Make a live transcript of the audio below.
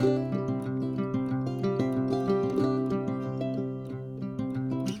Welcome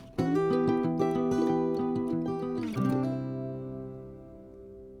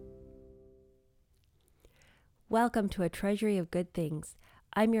to A Treasury of Good Things.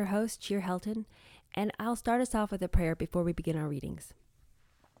 I'm your host, Cheer Helton, and I'll start us off with a prayer before we begin our readings.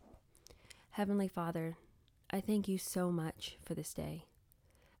 Heavenly Father, I thank you so much for this day.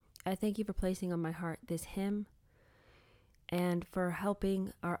 I thank you for placing on my heart this hymn and for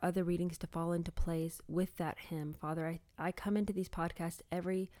helping our other readings to fall into place with that hymn. Father, I come into these podcasts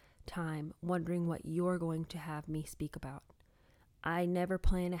every time wondering what you're going to have me speak about. I never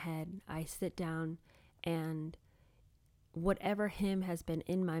plan ahead. I sit down and whatever hymn has been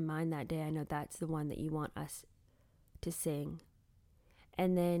in my mind that day, I know that's the one that you want us to sing.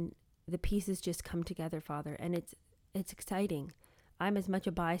 And then the pieces just come together, Father, and it's exciting. I'm as much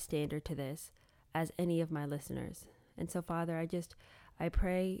a bystander to this as any of my listeners. And so, Father, I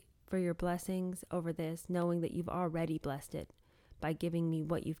pray for your blessings over this, knowing that you've already blessed it by giving me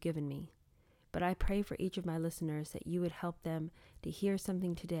what you've given me. But I pray for each of my listeners that you would help them to hear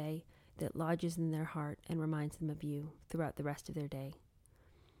something today that lodges in their heart and reminds them of you throughout the rest of their day.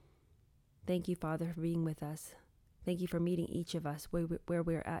 Thank you, Father, for being with us. Thank you for meeting each of us where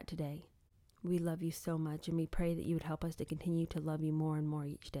we're at today. We love you so much, and we pray that you would help us to continue to love you more and more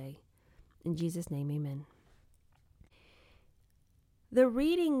each day. In Jesus' name, amen. The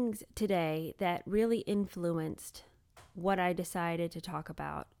readings today that really influenced what I decided to talk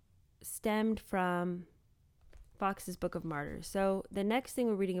about stemmed from Fox's Book of Martyrs. So the next thing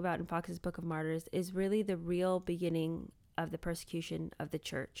we're reading about in Fox's Book of Martyrs is really the real beginning of the persecution of the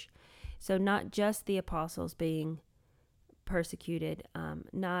church. So not just the apostles being persecuted,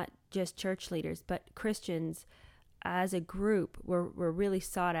 not just church leaders, but Christians as a group were really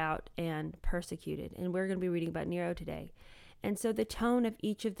sought out and persecuted. And we're going to be reading about Nero today. And so the tone of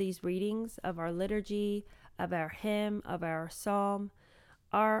each of these readings, of our liturgy, of our hymn, of our psalm,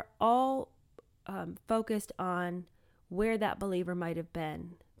 are all focused on where that believer might have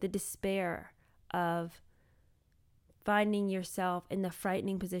been, the despair of finding yourself in the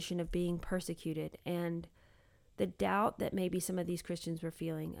frightening position of being persecuted, and the doubt that maybe some of these Christians were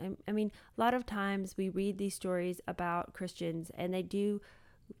feeling. I mean, a lot of times we read these stories about Christians and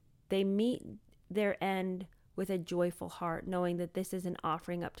they meet their end with a joyful heart, knowing that this is an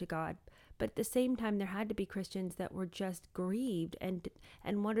offering up to God. But at the same time, there had to be Christians that were just grieved and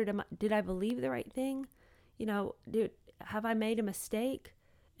wondered, did I believe the right thing? Have I made a mistake?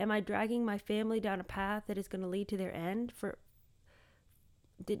 Am I dragging my family down a path that is going to lead to their end?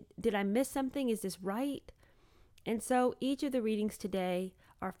 Did I miss something? Is this right? And so each of the readings today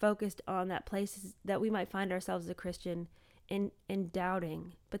are focused on that place that we might find ourselves as a Christian in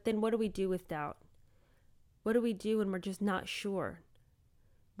doubting. But then what do we do with doubt? What do we do when we're just not sure?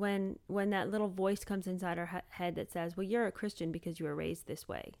 When that little voice comes inside our head that says, well, you're a Christian because you were raised this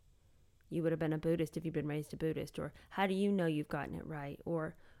way. You would have been a Buddhist if you'd been raised a Buddhist. Or how do you know you've gotten it right?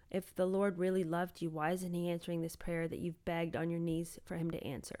 Or if the Lord really loved you, why isn't he answering this prayer that you've begged on your knees for him to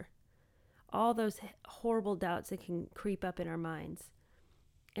answer? All those horrible doubts that can creep up in our minds.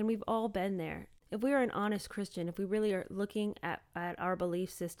 And we've all been there. If we are an honest Christian, if we really are looking at our belief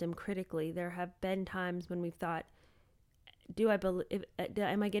system critically, there have been times when we've thought,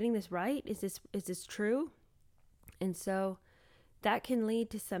 am I getting this right? Is this true? And so that can lead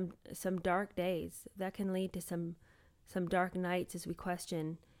to some dark days. That can lead to some dark nights as we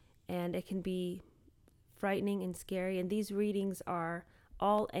question, and it can be frightening and scary. And these readings are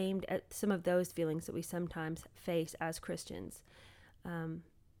all aimed at some of those feelings that we sometimes face as Christians.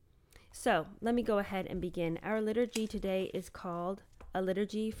 So let me go ahead and begin. Our liturgy today is called A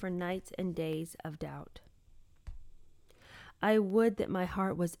Liturgy for Nights and Days of Doubt. I would that my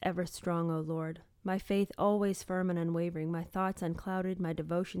heart was ever strong, O Lord, my faith always firm and unwavering, my thoughts unclouded, my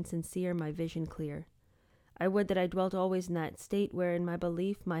devotion sincere, my vision clear. I would that I dwelt always in that state wherein my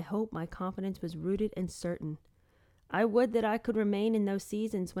belief, my hope, my confidence was rooted and certain. I would that I could remain in those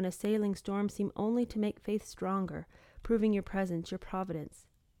seasons when assailing storms seem only to make faith stronger, proving your presence, your providence.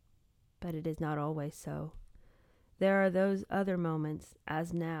 But it is not always so. There are those other moments,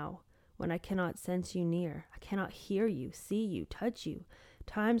 as now, when I cannot sense you near. I cannot hear you, see you, touch you.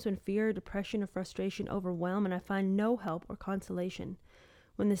 Times when fear, depression, or frustration overwhelm and I find no help or consolation.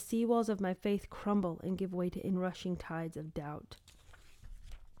 When the sea walls of my faith crumble and give way to inrushing tides of doubt.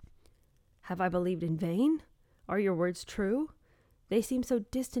 Have I believed in vain? Are your words true? They seem so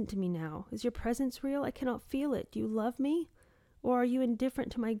distant to me now. Is your presence real? I cannot feel it. Do you love me? Or are you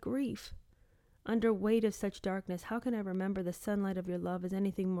indifferent to my grief? Under weight of such darkness, how can I remember the sunlight of your love as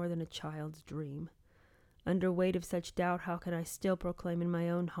anything more than a child's dream? Under weight of such doubt, how can I still proclaim in my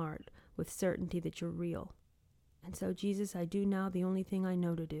own heart with certainty that you're real? And so, Jesus, I do now the only thing I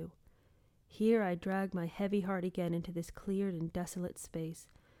know to do. Here I drag my heavy heart again into this cleared and desolate space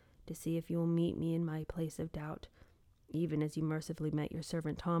to see if you will meet me in my place of doubt, even as you mercifully met your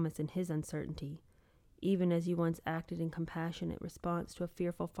servant Thomas in his uncertainty, even as you once acted in compassionate response to a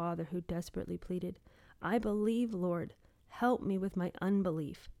fearful father who desperately pleaded, I believe, Lord, help me with my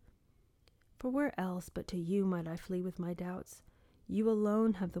unbelief. For where else but to you might I flee with my doubts? You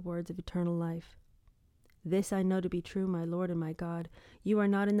alone have the words of eternal life. This I know to be true, my Lord and my God. You are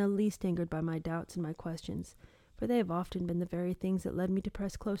not in the least angered by my doubts and my questions, for they have often been the very things that led me to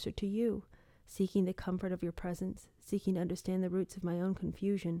press closer to you, seeking the comfort of your presence, seeking to understand the roots of my own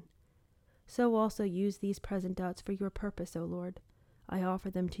confusion. So also use these present doubts for your purpose, O Lord. I offer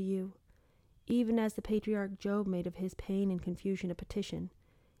them to you. Even as the patriarch Job made of his pain and confusion a petition,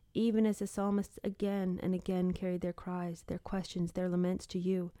 even as the psalmists again and again carried their cries, their questions, their laments to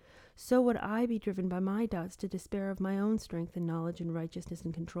you, so would I be driven by my doubts to despair of my own strength and knowledge and righteousness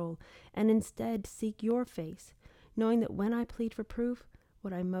and control, and instead seek your face, knowing that when I plead for proof,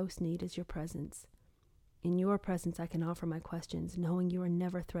 what I most need is your presence. In your presence I can offer my questions, knowing you are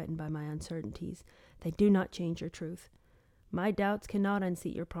never threatened by my uncertainties. They do not change your truth. My doubts cannot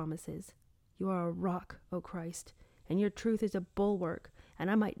unseat your promises. You are a rock, O Christ, and your truth is a bulwark,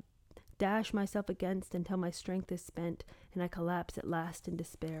 and I might dash myself against until my strength is spent, and I collapse at last in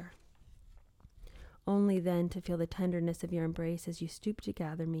despair. Only then to feel the tenderness of your embrace as you stoop to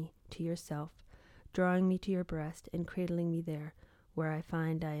gather me to yourself, drawing me to your breast and cradling me there, where I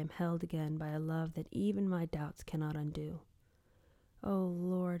find I am held again by a love that even my doubts cannot undo. O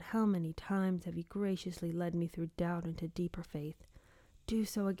Lord, how many times have you graciously led me through doubt into deeper faith? Do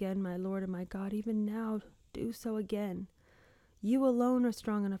so again, my Lord and my God, even now, do so again. You alone are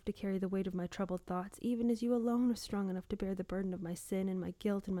strong enough to carry the weight of my troubled thoughts, even as you alone are strong enough to bear the burden of my sin and my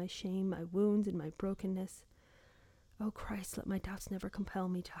guilt and my shame, my wounds and my brokenness. O Christ, let my doubts never compel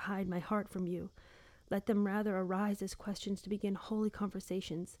me to hide my heart from you. Let them rather arise as questions to begin holy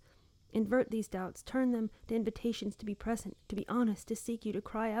conversations. Invert these doubts, turn them to invitations to be present, to be honest, to seek you, to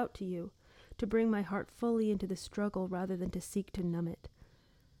cry out to you, to bring my heart fully into the struggle rather than to seek to numb it.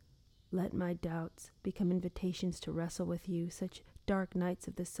 Let my doubts become invitations to wrestle with you, such dark nights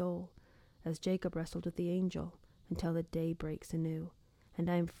of the soul, as Jacob wrestled with the angel, until the day breaks anew, and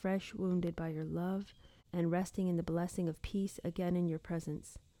I am fresh wounded by your love, and resting in the blessing of peace again in your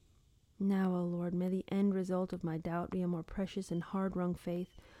presence. Now, O Lord, may the end result of my doubt be a more precious and hard-wrung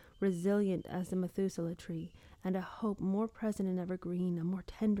faith, resilient as the Methuselah tree, and a hope more present and evergreen, a more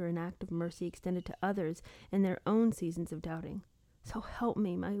tender and active mercy extended to others in their own seasons of doubting. So help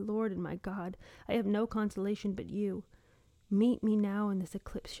me, my Lord and my God. I have no consolation but you. Meet me now in this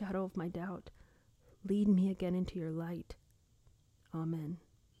eclipse shadow of my doubt. Lead me again into your light. Amen.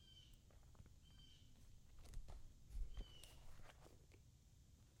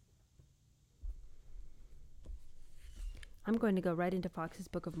 I'm going to go right into Fox's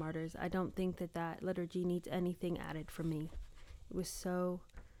Book of Martyrs. I don't think that liturgy needs anything added from me. It was so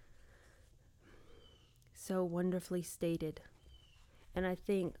wonderfully stated. And I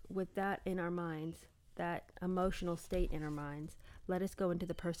think with that in our minds, that emotional state in our minds, let us go into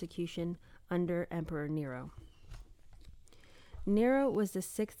the persecution under Emperor Nero. Nero was the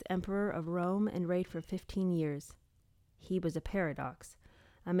 6th emperor of Rome and reigned for 15 years. He was a paradox,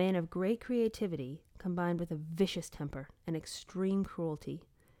 a man of great creativity combined with a vicious temper and extreme cruelty.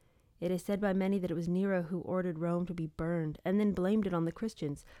 It is said by many that it was Nero who ordered Rome to be burned and then blamed it on the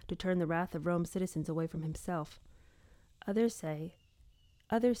Christians to turn the wrath of Rome's citizens away from himself. Others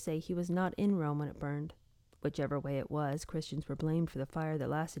say he was not in Rome when it burned. Whichever way it was, Christians were blamed for the fire that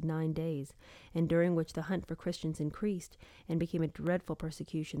lasted 9 days, and during which the hunt for Christians increased and became a dreadful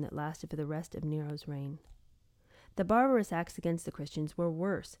persecution that lasted for the rest of Nero's reign. The barbarous acts against the Christians were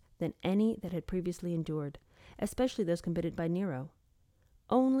worse than any that had previously endured, especially those committed by Nero.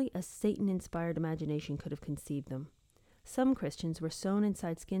 Only a Satan-inspired imagination could have conceived them. Some Christians were sewn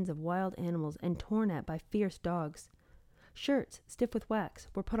inside skins of wild animals and torn at by fierce dogs. Shirts, stiff with wax,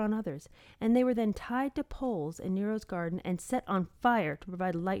 were put on others, and they were then tied to poles in Nero's garden and set on fire to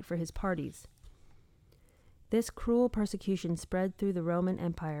provide light for his parties. This cruel persecution spread through the Roman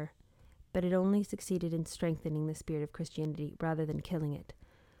Empire, but it only succeeded in strengthening the spirit of Christianity rather than killing it.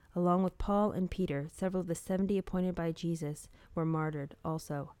 Along with Paul and Peter, several of the 70 appointed by Jesus were martyred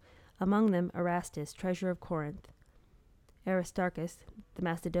also, among them Erastus, treasurer of Corinth, Aristarchus, the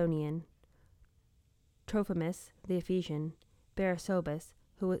Macedonian, Trophimus, the Ephesian, Barasobas,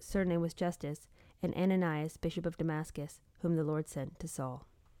 whose surname was Justus, and Ananias, bishop of Damascus, whom the Lord sent to Saul.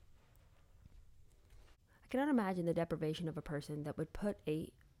 cannot imagine the deprivation of a person that would put a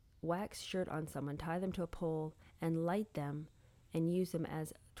wax shirt on someone, tie them to a pole, and light them and use them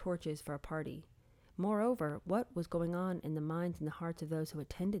as torches for a party. Moreover, what was going on in the minds and the hearts of those who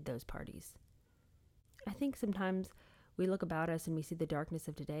attended those parties? I think sometimes we look about us and we see the darkness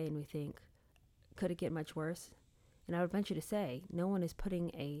of today and we think, could it get much worse? And I would venture to say, no one is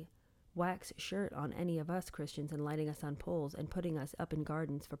putting a wax shirt on any of us Christians and lighting us on poles and putting us up in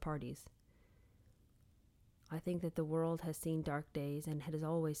gardens for parties. I think that the world has seen dark days and has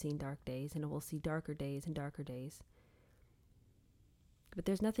always seen dark days, and it will see darker days and darker days. But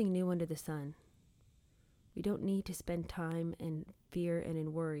there's nothing new under the sun. We don't need to spend time in fear and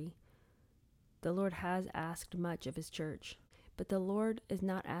in worry. The Lord has asked much of his church, but the Lord is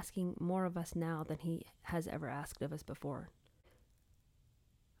not asking more of us now than he has ever asked of us before.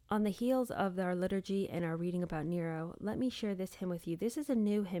 On the heels of our liturgy and our reading about Nero, let me share this hymn with you. This is a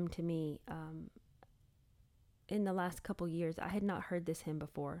new hymn to me. In the last couple years, I had not heard this hymn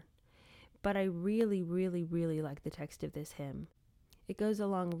before, but I really, really, really like the text of this hymn. It goes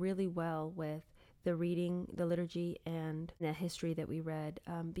along really well with the reading, the liturgy, and the history that we read,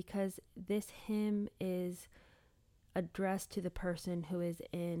 because this hymn is addressed to the person who is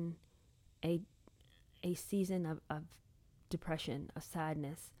in a season of depression, of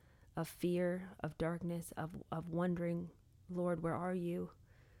sadness, of fear, of darkness, of wondering, Lord, where are you?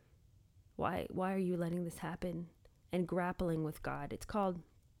 Why are you letting this happen? And grappling with God. It's called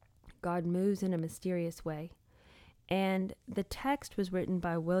God Moves in a Mysterious Way. And the text was written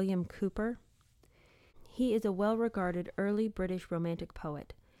by William Cowper. He is a well-regarded early British romantic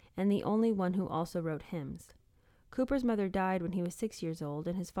poet, and the only one who also wrote hymns. Cowper's mother died when he was 6 years old,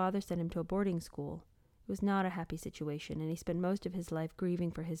 and his father sent him to a boarding school. It was not a happy situation, and he spent most of his life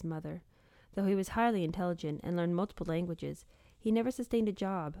grieving for his mother. Though he was highly intelligent and learned multiple languages, he never sustained a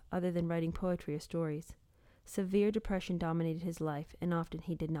job other than writing poetry or stories. Severe depression dominated his life, and often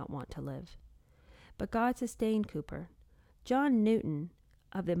he did not want to live. But God sustained Cowper. John Newton,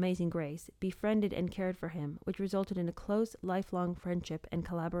 of the Amazing Grace, befriended and cared for him, which resulted in a close, lifelong friendship and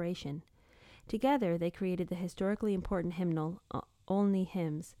collaboration. Together, they created the historically important hymnal, Olney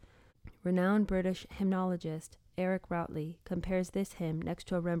Hymns. Renowned British hymnologist Eric Routley compares this hymn next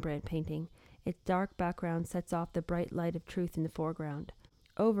to a Rembrandt painting. Its dark background sets off the bright light of truth in the foreground.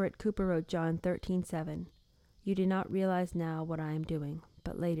 Over it, Cowper wrote John 13:7. You do not realize now what I am doing,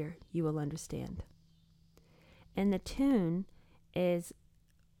 but later you will understand. And the tune is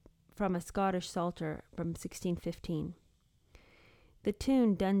from a Scottish psalter from 1615. The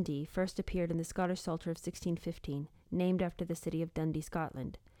tune Dundee first appeared in the Scottish Psalter of 1615, named after the city of Dundee,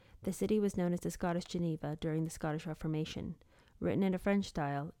 Scotland. The city was known as the Scottish Geneva during the Scottish Reformation. Written in a French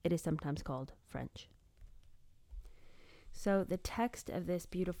style, it is sometimes called French. So the text of this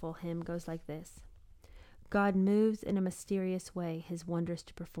beautiful hymn goes like this. God moves in a mysterious way his wonders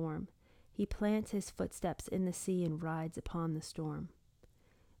to perform. He plants his footsteps in the sea and rides upon the storm.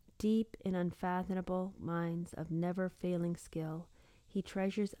 Deep in unfathomable minds of never-failing skill, he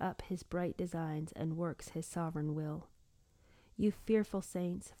treasures up his bright designs and works his sovereign will. You fearful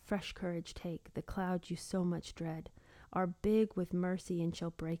saints, fresh courage take, the clouds you so much dread are big with mercy and shall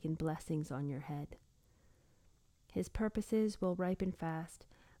break in blessings on your head. His purposes will ripen fast,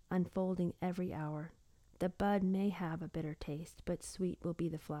 unfolding every hour. The bud may have a bitter taste, but sweet will be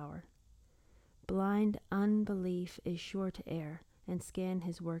the flower. Blind unbelief is sure to err and scan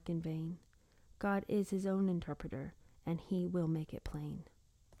his work in vain. God is his own interpreter, and he will make it plain.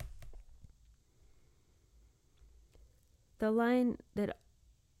 The line that,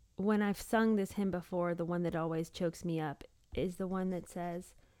 when I've sung this hymn before, the one that always chokes me up, is the one that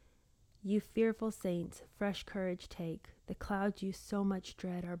says, You fearful saints, fresh courage take. The clouds you so much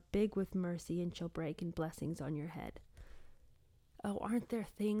dread are big with mercy and shall break in blessings on your head. Oh, aren't there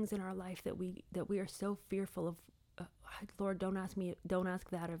things in our life that we are so fearful of? Lord, don't ask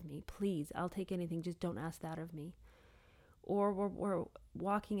that of me. Please, I'll take anything, just don't ask that of me. Or we're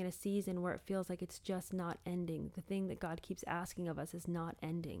walking in a season where it feels like it's just not ending. The thing that God keeps asking of us is not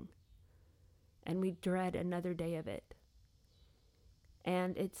ending. And we dread another day of it.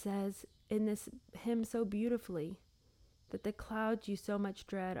 And it says in this hymn so beautifully that the clouds you so much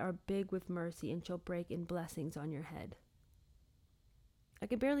dread are big with mercy and shall break in blessings on your head. I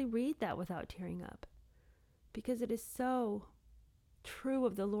can barely read that without tearing up, because it is so true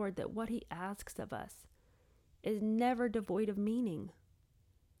of the Lord that what he asks of us is never devoid of meaning.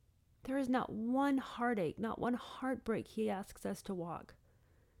 There is not one heartache, not one heartbreak he asks us to walk,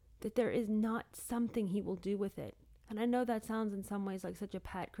 that there is not something he will do with it. And I know that sounds in some ways like such a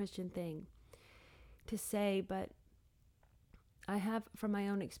pat Christian thing to say, but I have, from my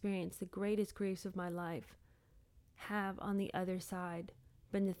own experience, the greatest griefs of my life have on the other side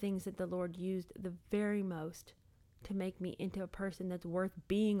been the things that the Lord used the very most to make me into a person that's worth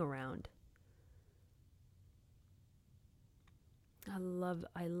being around. I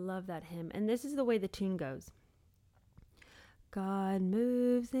love that hymn. And this is the way the tune goes. God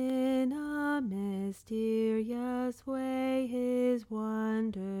moves in a mysterious way, his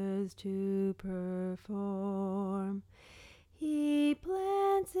wonders to perform. He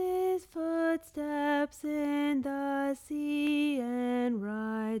plants his footsteps in the sea and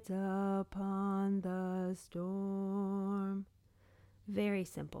rides upon the storm. Very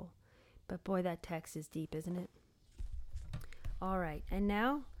simple. But boy, that text is deep, isn't it? All right, and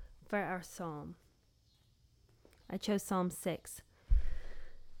now for our psalm. I chose Psalm 6.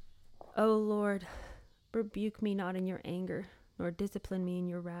 O Lord, rebuke me not in your anger, nor discipline me in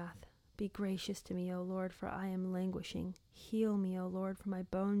your wrath. Be gracious to me, O Lord, for I am languishing. Heal me, O Lord, for my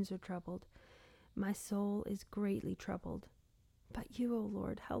bones are troubled. My soul is greatly troubled. But you, O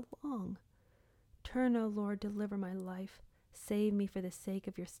Lord, how long? Turn, O Lord, deliver my life. Save me for the sake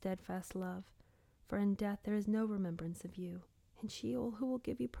of your steadfast love. For in death there is no remembrance of you. In Sheol, who will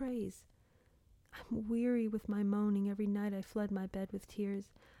give you praise? I'm weary with my moaning. Every night I flood my bed with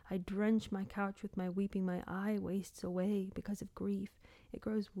tears. I drench my couch with my weeping. My eye wastes away because of grief. It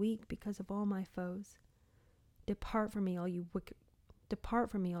grows weak because of all my foes. Depart from me, all you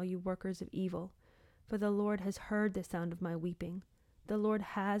workers of evil. For the Lord has heard the sound of my weeping. The Lord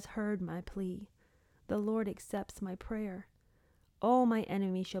has heard my plea. The Lord accepts my prayer. All my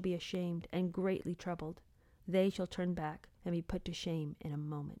enemies shall be ashamed and greatly troubled. They shall turn back and be put to shame in a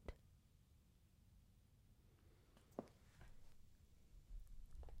moment.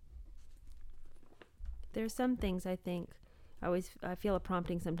 There are some things I think, I feel a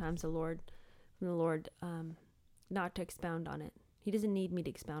prompting sometimes from the Lord, not to expound on it. He doesn't need me to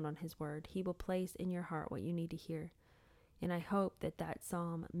expound on his word. He will place in your heart what you need to hear. And I hope that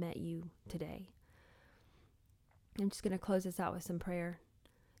psalm met you today. I'm just going to close this out with some prayer.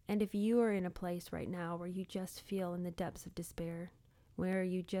 And if you are in a place right now where you just feel in the depths of despair, where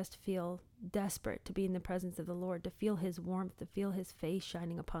you just feel desperate to be in the presence of the Lord, to feel his warmth, to feel his face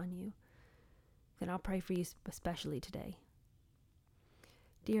shining upon you, then I'll pray for you especially today.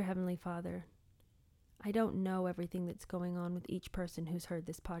 Dear Heavenly Father, I don't know everything that's going on with each person who's heard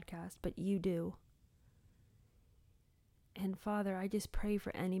this podcast, but you do. And Father, I just pray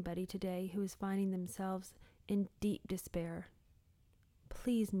for anybody today who is finding themselves in deep despair.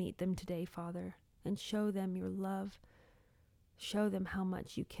 Please meet them today, Father, and show them your love. Show them how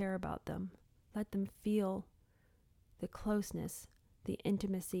much you care about them. Let them feel the closeness, the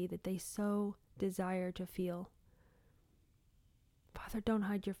intimacy that they so desire to feel. Father, don't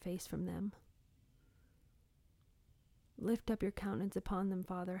hide your face from them. Lift up your countenance upon them,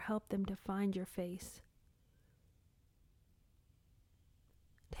 Father. Help them to find your face.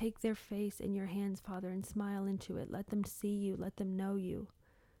 Take their face in your hands, Father, and smile into it. Let them see you. Let them know you.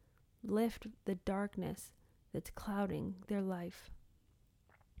 Lift the darkness that's clouding their life.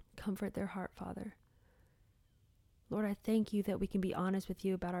 Comfort their heart, Father. Lord, I thank you that we can be honest with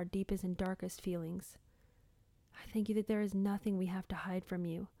you about our deepest and darkest feelings. I thank you that there is nothing we have to hide from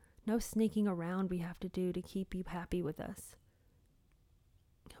you. No sneaking around we have to do to keep you happy with us.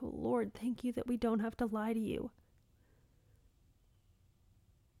 Oh, Lord, thank you that we don't have to lie to you.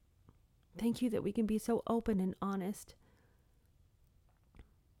 Thank you that we can be so open and honest.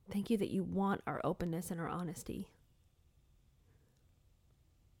 Thank you that you want our openness and our honesty.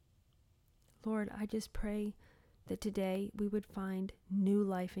 Lord, I just pray that today we would find new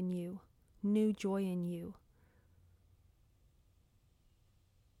life in you, new joy in you.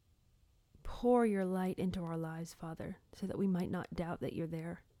 Pour your light into our lives, Father, so that we might not doubt that you're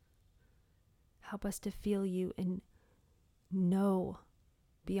there. Help us to feel you and know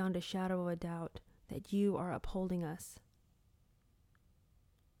beyond a shadow of a doubt that you are upholding us.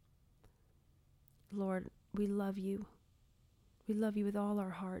 Lord, we love you. We love you with all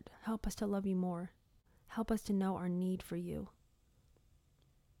our heart. Help us to love you more. Help us to know our need for you.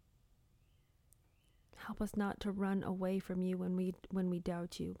 Help us not to run away from you when we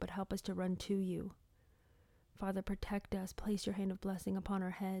doubt you, but help us to run to you. Father, protect us. Place your hand of blessing upon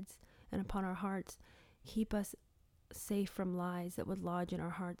our heads and upon our hearts. Keep us safe from lies that would lodge in our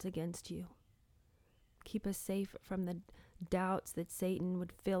hearts against you. Keep us safe from the doubts that Satan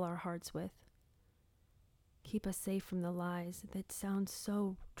would fill our hearts with. Keep us safe from the lies that sound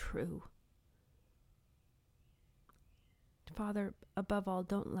so true. Father, above all,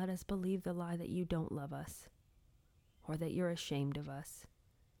 don't let us believe the lie that you don't love us, or that you're ashamed of us,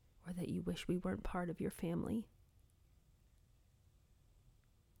 or that you wish we weren't part of your family.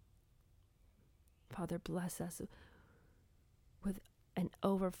 Father, bless us with an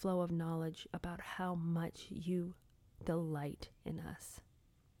overflow of knowledge about how much you delight in us.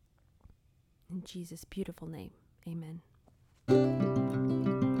 In Jesus' beautiful name, amen.